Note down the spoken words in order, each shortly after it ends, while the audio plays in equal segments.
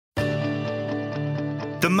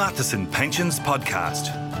The Matheson Pensions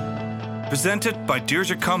Podcast. Presented by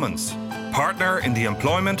Deirdre Cummins, partner in the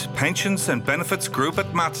Employment, Pensions and Benefits Group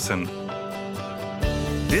at Matheson.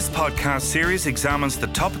 This podcast series examines the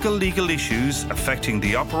topical legal issues affecting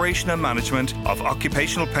the operation and management of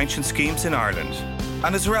occupational pension schemes in Ireland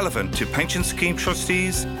and is relevant to pension scheme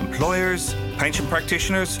trustees, employers, pension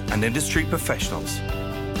practitioners and industry professionals.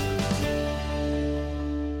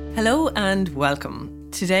 Hello and welcome.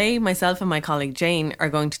 Today, myself and my colleague Jane are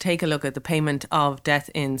going to take a look at the payment of death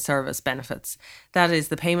in service benefits. That is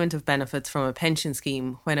the payment of benefits from a pension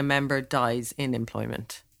scheme when a member dies in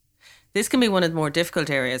employment. This can be one of the more difficult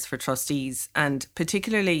areas for trustees, and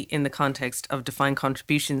particularly in the context of defined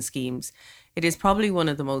contribution schemes, it is probably one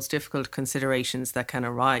of the most difficult considerations that can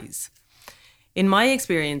arise. In my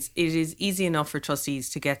experience, it is easy enough for trustees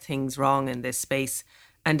to get things wrong in this space,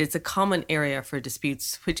 and it's a common area for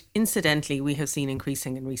disputes, which incidentally we have seen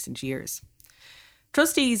increasing in recent years.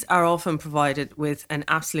 Trustees are often provided with an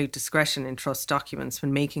absolute discretion in trust documents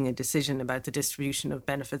when making a decision about the distribution of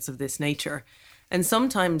benefits of this nature, and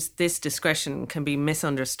sometimes this discretion can be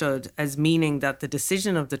misunderstood as meaning that the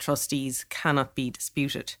decision of the trustees cannot be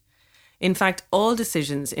disputed. In fact, all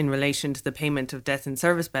decisions in relation to the payment of death in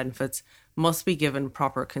service benefits must be given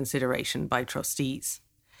proper consideration by trustees.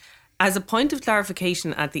 As a point of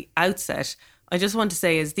clarification at the outset, I just want to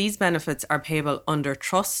say as these benefits are payable under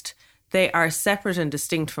trust, they are separate and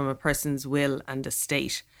distinct from a person's will and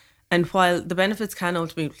estate. And while the benefits can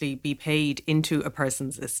ultimately be paid into a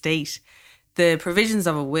person's estate, the provisions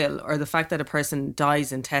of a will, or the fact that a person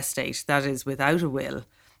dies intestate, that is without a will,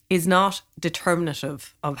 is not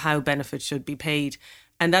determinative of how benefits should be paid.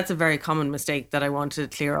 And that's a very common mistake that I wanted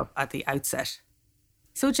to clear up at the outset.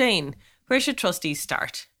 So Jane, where should trustees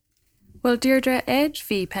start? Well, Deirdre, Edge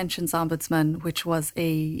v Pensions Ombudsman, which was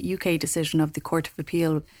a UK decision of the Court of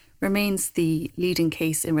Appeal, remains the leading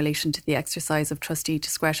case in relation to the exercise of trustee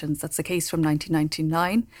discretions. That's a case from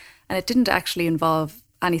 1999, and it didn't actually involve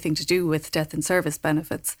anything to do with death in service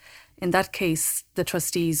benefits. In that case, the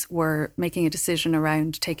trustees were making a decision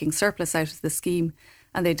around taking surplus out of the scheme,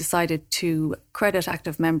 and they decided to credit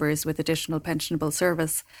active members with additional pensionable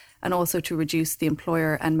service and also to reduce the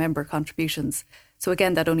employer and member contributions. So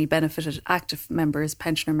again, that only benefited active members.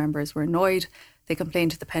 Pensioner members were annoyed. They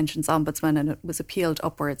complained to the Pensions Ombudsman and it was appealed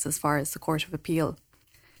upwards as far as the Court of Appeal.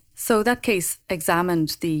 So that case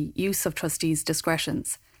examined the use of trustees'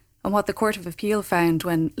 discretions. And what the Court of Appeal found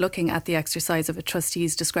when looking at the exercise of a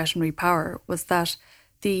trustee's discretionary power was that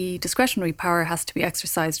the discretionary power has to be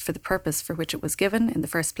exercised for the purpose for which it was given in the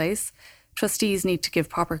first place. Trustees need to give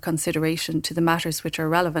proper consideration to the matters which are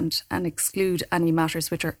relevant and exclude any matters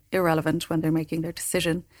which are irrelevant when they're making their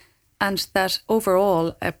decision. And that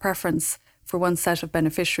overall, a preference for one set of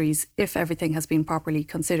beneficiaries, if everything has been properly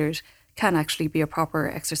considered, can actually be a proper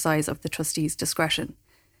exercise of the trustee's discretion.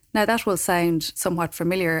 Now, that will sound somewhat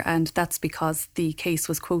familiar, and that's because the case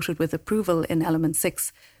was quoted with approval in Element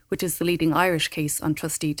 6, which is the leading Irish case on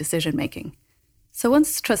trustee decision-making. So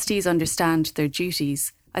once trustees understand their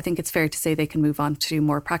duties, I think it's fair to say they can move on to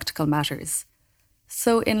more practical matters.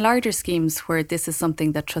 So in larger schemes where this is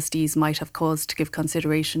something that trustees might have cause to give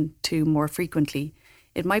consideration to more frequently,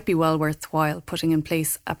 it might be well worthwhile putting in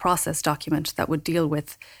place a process document that would deal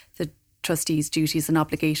with the trustees' duties and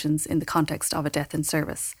obligations in the context of a death in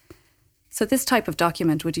service. So this type of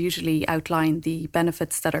document would usually outline the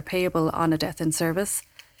benefits that are payable on a death in service.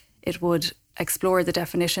 It would explore the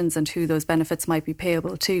definitions and who those benefits might be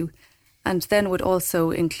payable to, and then would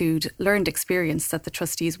also include learned experience that the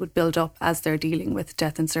trustees would build up as they're dealing with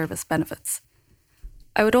death in service benefits.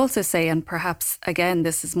 I would also say, and perhaps again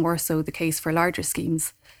this is more so the case for larger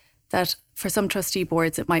schemes, that for some trustee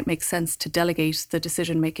boards it might make sense to delegate the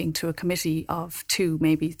decision making to a committee of 2,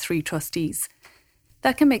 maybe 3 trustees.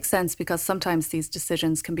 That can make sense because sometimes these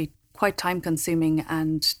decisions can be quite time consuming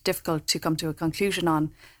and difficult to come to a conclusion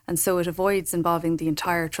on, and so it avoids involving the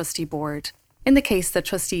entire trustee board. In the case that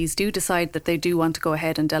trustees do decide that they do want to go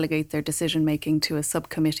ahead and delegate their decision-making to a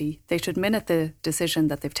subcommittee, they should minute the decision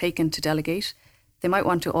that they've taken to delegate. They might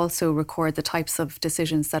want to also record the types of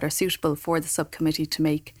decisions that are suitable for the subcommittee to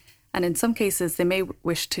make. And in some cases, they may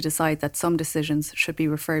wish to decide that some decisions should be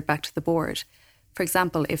referred back to the board. For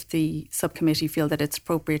example, if the subcommittee feel that it's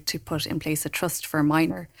appropriate to put in place a trust for a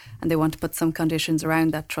minor and they want to put some conditions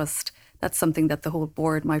around that trust, that's something that the whole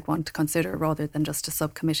board might want to consider rather than just a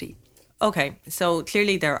subcommittee. Okay, so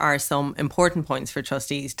clearly there are some important points for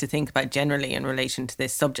trustees to think about generally in relation to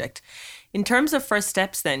this subject. In terms of first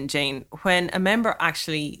steps then, Jane, when a member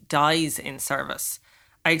actually dies in service,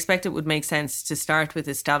 I expect it would make sense to start with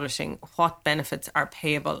establishing what benefits are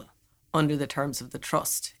payable under the terms of the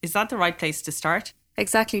trust. Is that the right place to start?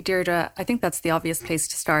 Exactly, Deirdre. I think that's the obvious place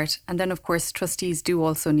to start. And then, of course, trustees do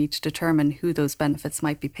also need to determine who those benefits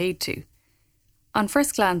might be paid to. On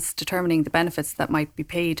first glance, determining the benefits that might be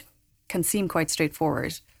paid can seem quite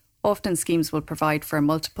straightforward. Often schemes will provide for a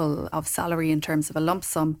multiple of salary in terms of a lump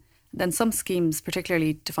sum. Then some schemes,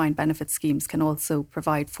 particularly defined benefit schemes, can also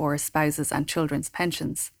provide for spouses and children's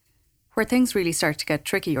pensions. Where things really start to get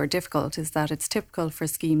tricky or difficult is that it's typical for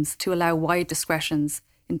schemes to allow wide discretions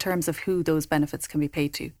in terms of who those benefits can be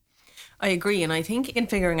paid to. I agree, and I think in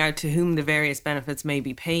figuring out to whom the various benefits may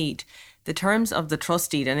be paid, the terms of the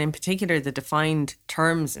trust deed, and in particular the defined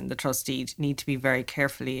terms in the trust deed, need to be very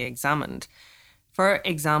carefully examined. For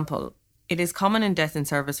example, it is common in death in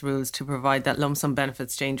service rules to provide that lump sum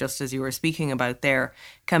benefits, Jane, just as you were speaking about there,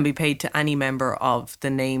 can be paid to any member of the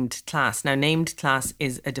named class. Now, named class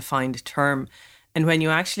is a defined term, and when you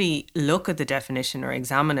actually look at the definition or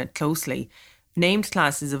examine it closely, named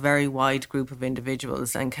class is a very wide group of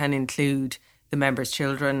individuals and can include the member's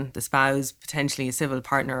children, the spouse, potentially a civil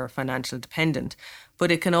partner or financial dependent. But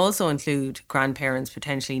it can also include grandparents,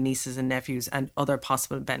 potentially nieces and nephews, and other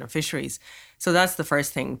possible beneficiaries. So that's the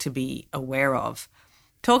first thing to be aware of.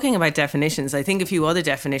 Talking about definitions, I think a few other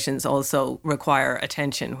definitions also require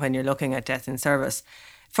attention when you're looking at death in service.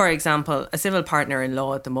 For example, a civil partner in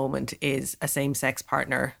law at the moment is a same-sex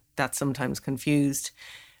partner. That's sometimes confused.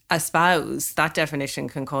 A spouse, that definition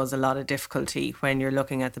can cause a lot of difficulty when you're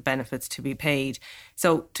looking at the benefits to be paid.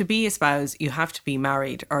 So to be a spouse, you have to be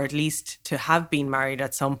married, or at least to have been married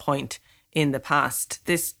at some point in the past.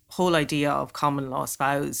 This whole idea of common law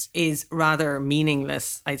spouse is rather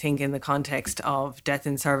meaningless, I think, in the context of death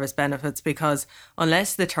in service benefits, because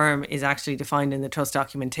unless the term is actually defined in the trust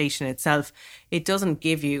documentation itself, it doesn't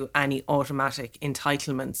give you any automatic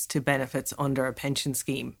entitlements to benefits under a pension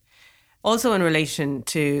scheme. Also, in relation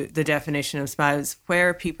to the definition of spouse,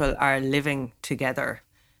 where people are living together,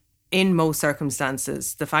 in most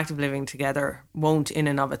circumstances, the fact of living together won't in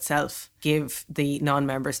and of itself give the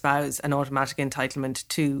non-member spouse an automatic entitlement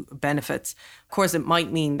to benefits. Of course, it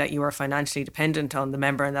might mean that you are financially dependent on the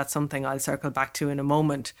member, and that's something I'll circle back to in a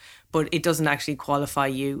moment, but it doesn't actually qualify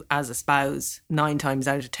you as a spouse 9 times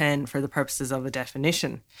out of 10 for the purposes of a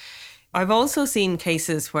definition. I've also seen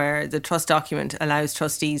cases where the trust document allows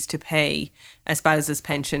trustees to pay a spouse's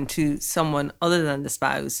pension to someone other than the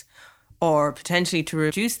spouse, or potentially to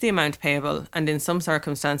reduce the amount payable, and in some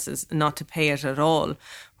circumstances not to pay it at all,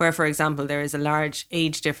 where, for example, there is a large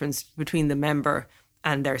age difference between the member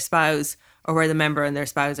and their spouse, or where the member and their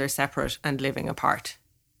spouse are separate and living apart.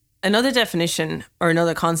 Another definition or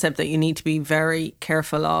another concept that you need to be very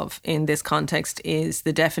careful of in this context is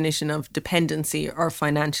the definition of dependency or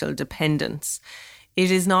financial dependence.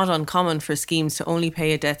 It is not uncommon for schemes to only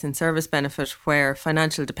pay a death in service benefit where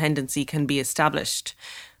financial dependency can be established.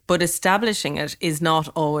 But establishing it is not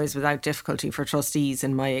always without difficulty for trustees,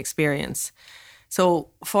 in my experience. So,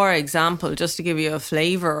 for example, just to give you a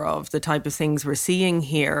flavour of the type of things we're seeing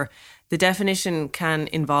here, the definition can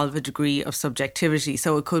involve a degree of subjectivity.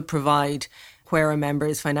 So it could provide where a member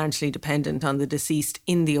is financially dependent on the deceased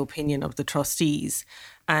in the opinion of the trustees.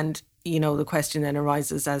 And, the question then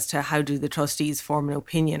arises as to how do the trustees form an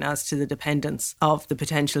opinion as to the dependence of the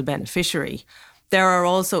potential beneficiary. There are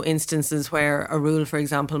also instances where a rule, for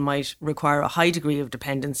example, might require a high degree of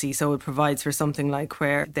dependency. So it provides for something like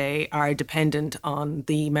where they are dependent on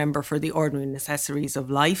the member for the ordinary necessaries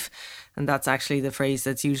of life. And that's actually the phrase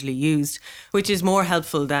that's usually used, which is more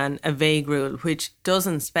helpful than a vague rule, which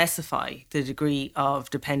doesn't specify the degree of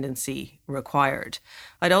dependency required.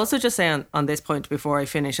 I'd also just say on this point before I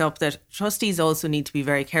finish up that trustees also need to be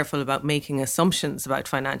very careful about making assumptions about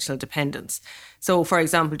financial dependence. So, for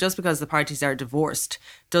example, just because the parties are divorced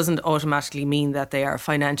doesn't automatically mean that they are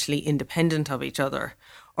financially independent of each other.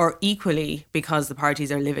 Or equally, because the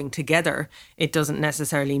parties are living together, it doesn't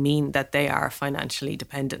necessarily mean that they are financially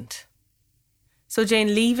dependent. So,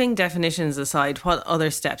 Jane, leaving definitions aside, what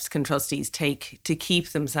other steps can trustees take to keep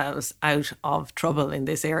themselves out of trouble in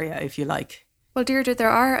this area, if you like? Well, Deirdre, there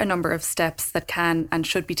are a number of steps that can and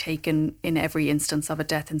should be taken in every instance of a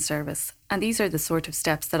death in service. And these are the sort of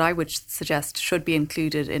steps that I would suggest should be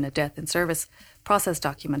included in a death in service process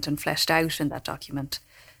document and fleshed out in that document.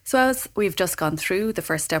 So as we've just gone through, the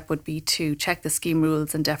first step would be to check the scheme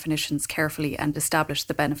rules and definitions carefully and establish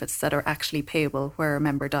the benefits that are actually payable where a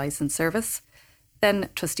member dies in service. Then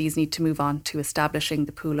trustees need to move on to establishing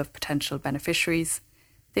the pool of potential beneficiaries.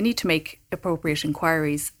 They need to make appropriate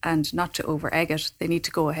inquiries and not to over-egg it. They need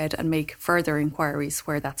to go ahead and make further inquiries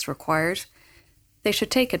where that's required. They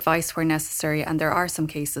should take advice where necessary, and there are some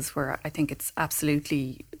cases where I think it's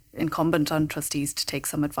absolutely incumbent on trustees to take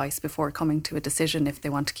some advice before coming to a decision if they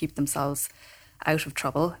want to keep themselves out of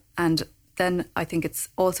trouble. And then I think it's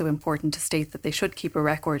also important to state that they should keep a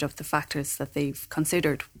record of the factors that they've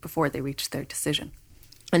considered before they reach their decision.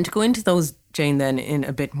 And to go into those, Jane, then in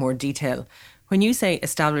a bit more detail, when you say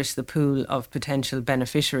establish the pool of potential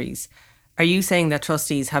beneficiaries, are you saying that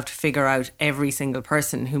trustees have to figure out every single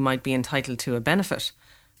person who might be entitled to a benefit?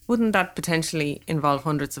 Wouldn't that potentially involve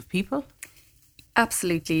hundreds of people?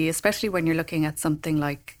 Absolutely, especially when you're looking at something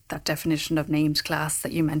like that definition of named class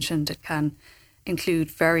that you mentioned. It can include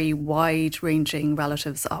very wide-ranging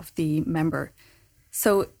relatives of the member.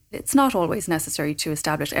 So it's not always necessary to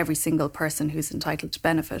establish every single person who's entitled to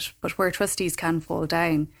benefit, but where trustees can fall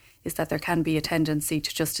down is that there can be a tendency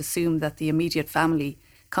to just assume that the immediate family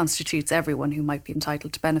constitutes everyone who might be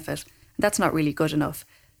entitled to benefit. And that's not really good enough,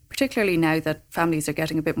 particularly now that families are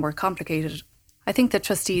getting a bit more complicated. I think that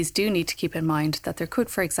trustees do need to keep in mind that there could,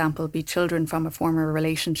 for example, be children from a former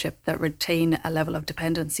relationship that retain a level of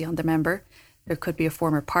dependency on the member. There could be a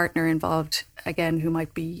former partner involved, again, who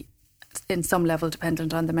might be in some level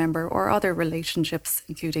dependent on the member, or other relationships,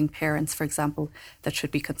 including parents, for example, that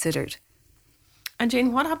should be considered. And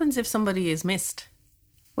Jane, what happens if somebody is missed?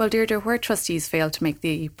 Well, Deirdre, where trustees fail to make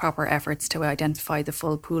the proper efforts to identify the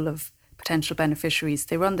full pool of potential beneficiaries,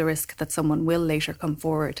 they run the risk that someone will later come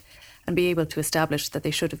forward and be able to establish that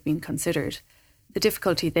they should have been considered. The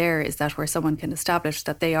difficulty there is that where someone can establish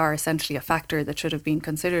that they are essentially a factor that should have been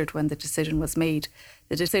considered when the decision was made,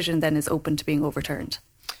 the decision then is open to being overturned.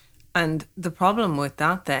 And the problem with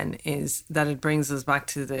that then is that it brings us back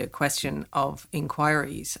to the question of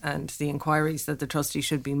inquiries and the inquiries that the trustee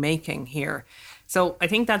should be making here. So I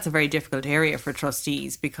think that's a very difficult area for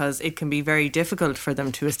trustees, because it can be very difficult for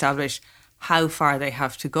them to establish how far they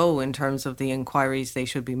have to go in terms of the inquiries they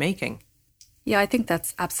should be making. Yeah, I think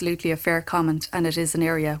that's absolutely a fair comment, and it is an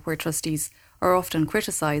area where trustees are often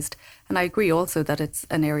criticised. And I agree also that it's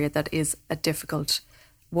an area that is a difficult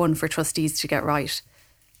one for trustees to get right.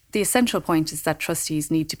 The essential point is that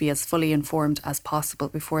trustees need to be as fully informed as possible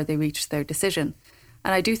before they reach their decision.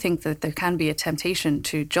 And I do think that there can be a temptation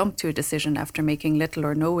to jump to a decision after making little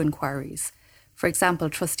or no inquiries. For example,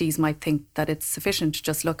 trustees might think that it's sufficient to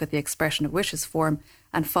just look at the expression of wishes form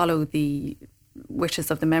and follow the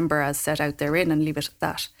wishes of the member as set out therein and leave it at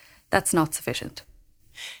that. That's not sufficient.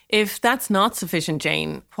 If that's not sufficient,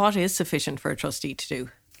 Jane, what is sufficient for a trustee to do?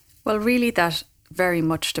 Well, really that very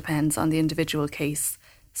much depends on the individual case.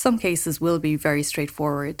 Some cases will be very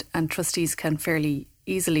straightforward, and trustees can fairly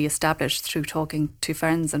easily establish through talking to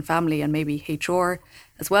friends and family and maybe HR,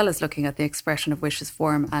 as well as looking at the expression of wishes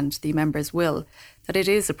form and the member's will, that it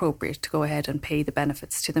is appropriate to go ahead and pay the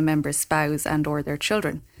benefits to the member's spouse and or their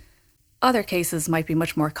children. Other cases might be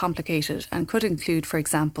much more complicated and could include, for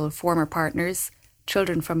example, former partners,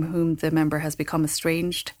 children from whom the member has become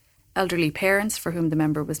estranged, elderly parents for whom the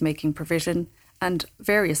member was making provision, and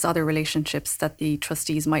various other relationships that the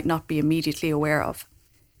trustees might not be immediately aware of.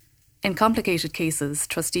 In complicated cases,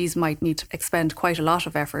 trustees might need to expend quite a lot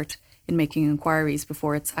of effort in making inquiries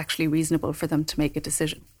before it's actually reasonable for them to make a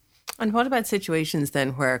decision. And what about situations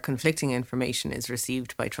then where conflicting information is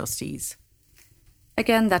received by trustees?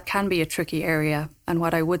 Again, that can be a tricky area, and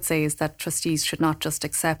what I would say is that trustees should not just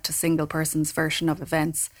accept a single person's version of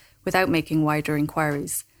events without making wider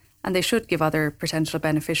inquiries, and they should give other potential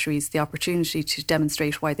beneficiaries the opportunity to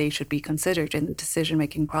demonstrate why they should be considered in the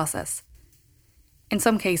decision-making process. In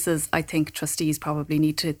some cases, I think trustees probably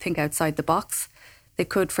need to think outside the box. They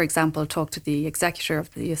could, for example, talk to the executor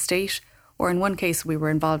of the estate, or in one case we were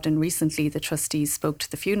involved in recently, the trustees spoke to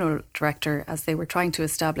the funeral director as they were trying to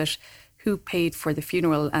establish who paid for the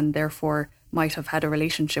funeral and therefore might have had a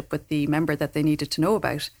relationship with the member that they needed to know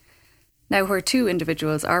about. Now, where two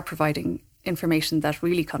individuals are providing information that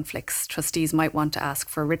really conflicts, trustees might want to ask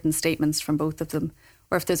for written statements from both of them,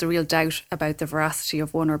 or if there's a real doubt about the veracity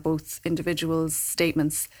of one or both individuals'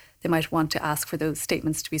 statements, they might want to ask for those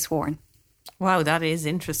statements to be sworn. Wow, that is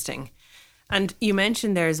interesting. And you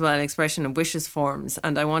mentioned there as well expression of wishes forms,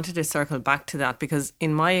 and I wanted to circle back to that because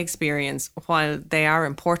in my experience, while they are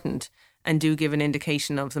important and do give an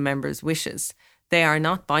indication of the member's wishes, they are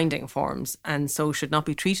not binding forms and so should not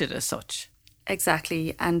be treated as such.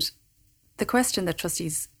 Exactly. And the question that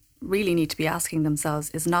trustees really need to be asking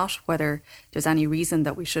themselves is not whether there's any reason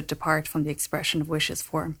that we should depart from the expression of wishes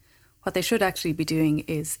form. What they should actually be doing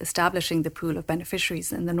is establishing the pool of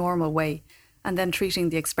beneficiaries in the normal way and then treating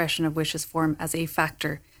the expression of wishes form as a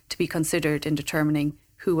factor to be considered in determining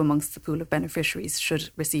who amongst the pool of beneficiaries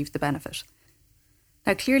should receive the benefit.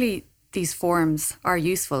 Now, clearly, these forms are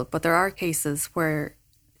useful, but there are cases where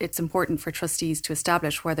it's important for trustees to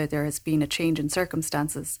establish whether there has been a change in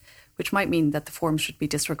circumstances, which might mean that the form should be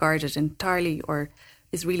disregarded entirely or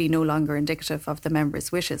is really no longer indicative of the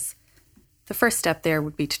member's wishes. The first step there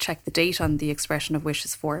would be to check the date on the expression of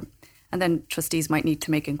wishes form, and then trustees might need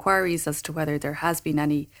to make inquiries as to whether there has been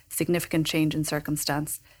any significant change in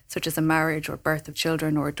circumstance, such as a marriage or birth of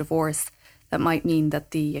children or a divorce, that might mean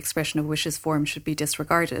that the expression of wishes form should be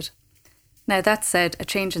disregarded. Now, that said, a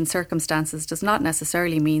change in circumstances does not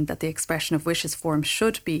necessarily mean that the expression of wishes form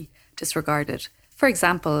should be disregarded. For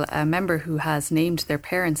example, a member who has named their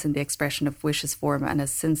parents in the expression of wishes form and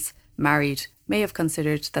has since married may have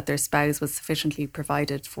considered that their spouse was sufficiently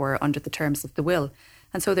provided for under the terms of the will,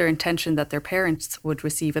 and so their intention that their parents would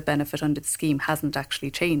receive a benefit under the scheme hasn't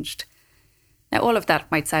actually changed. Now, all of that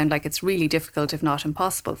might sound like it's really difficult, if not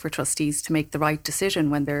impossible, for trustees to make the right decision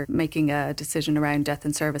when they're making a decision around death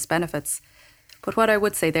in service benefits. But what I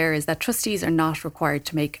would say there is that trustees are not required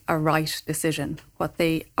to make a right decision. What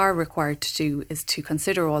they are required to do is to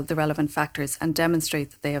consider all the relevant factors and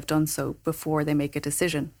demonstrate that they have done so before they make a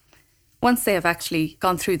decision. Once they have actually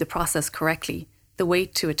gone through the process correctly, the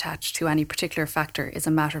weight to attach to any particular factor is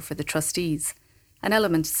a matter for the trustees. And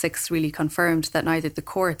Element 6 really confirmed that neither the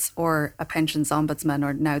courts or a pensions ombudsman,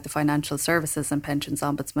 or now the Financial Services and Pensions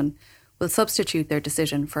Ombudsman, will substitute their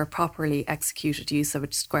decision for a properly executed use of a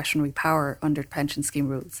discretionary power under pension scheme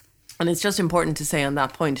rules. And it's just important to say on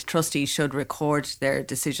that point, trustees should record their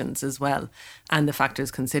decisions as well and the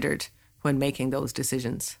factors considered when making those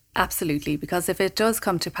decisions. Absolutely, because if it does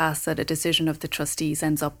come to pass that a decision of the trustees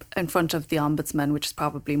ends up in front of the Ombudsman, which is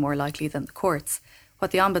probably more likely than the courts,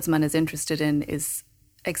 what the Ombudsman is interested in is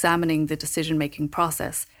examining the decision-making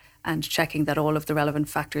process and checking that all of the relevant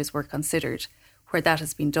factors were considered. Where that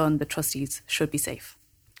has been done, the trustees should be safe.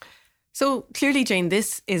 So clearly, Jane,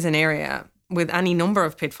 this is an area with any number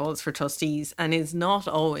of pitfalls for trustees and is not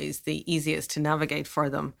always the easiest to navigate for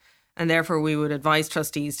them. And therefore, we would advise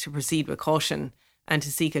trustees to proceed with caution and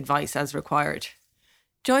to seek advice as required.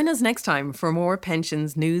 Join us next time for more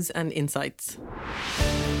pensions news and insights.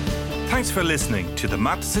 Thanks for listening to the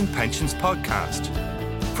Matheson Pensions Podcast.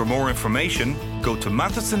 For more information, go to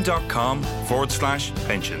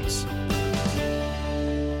matheson.com/pensions.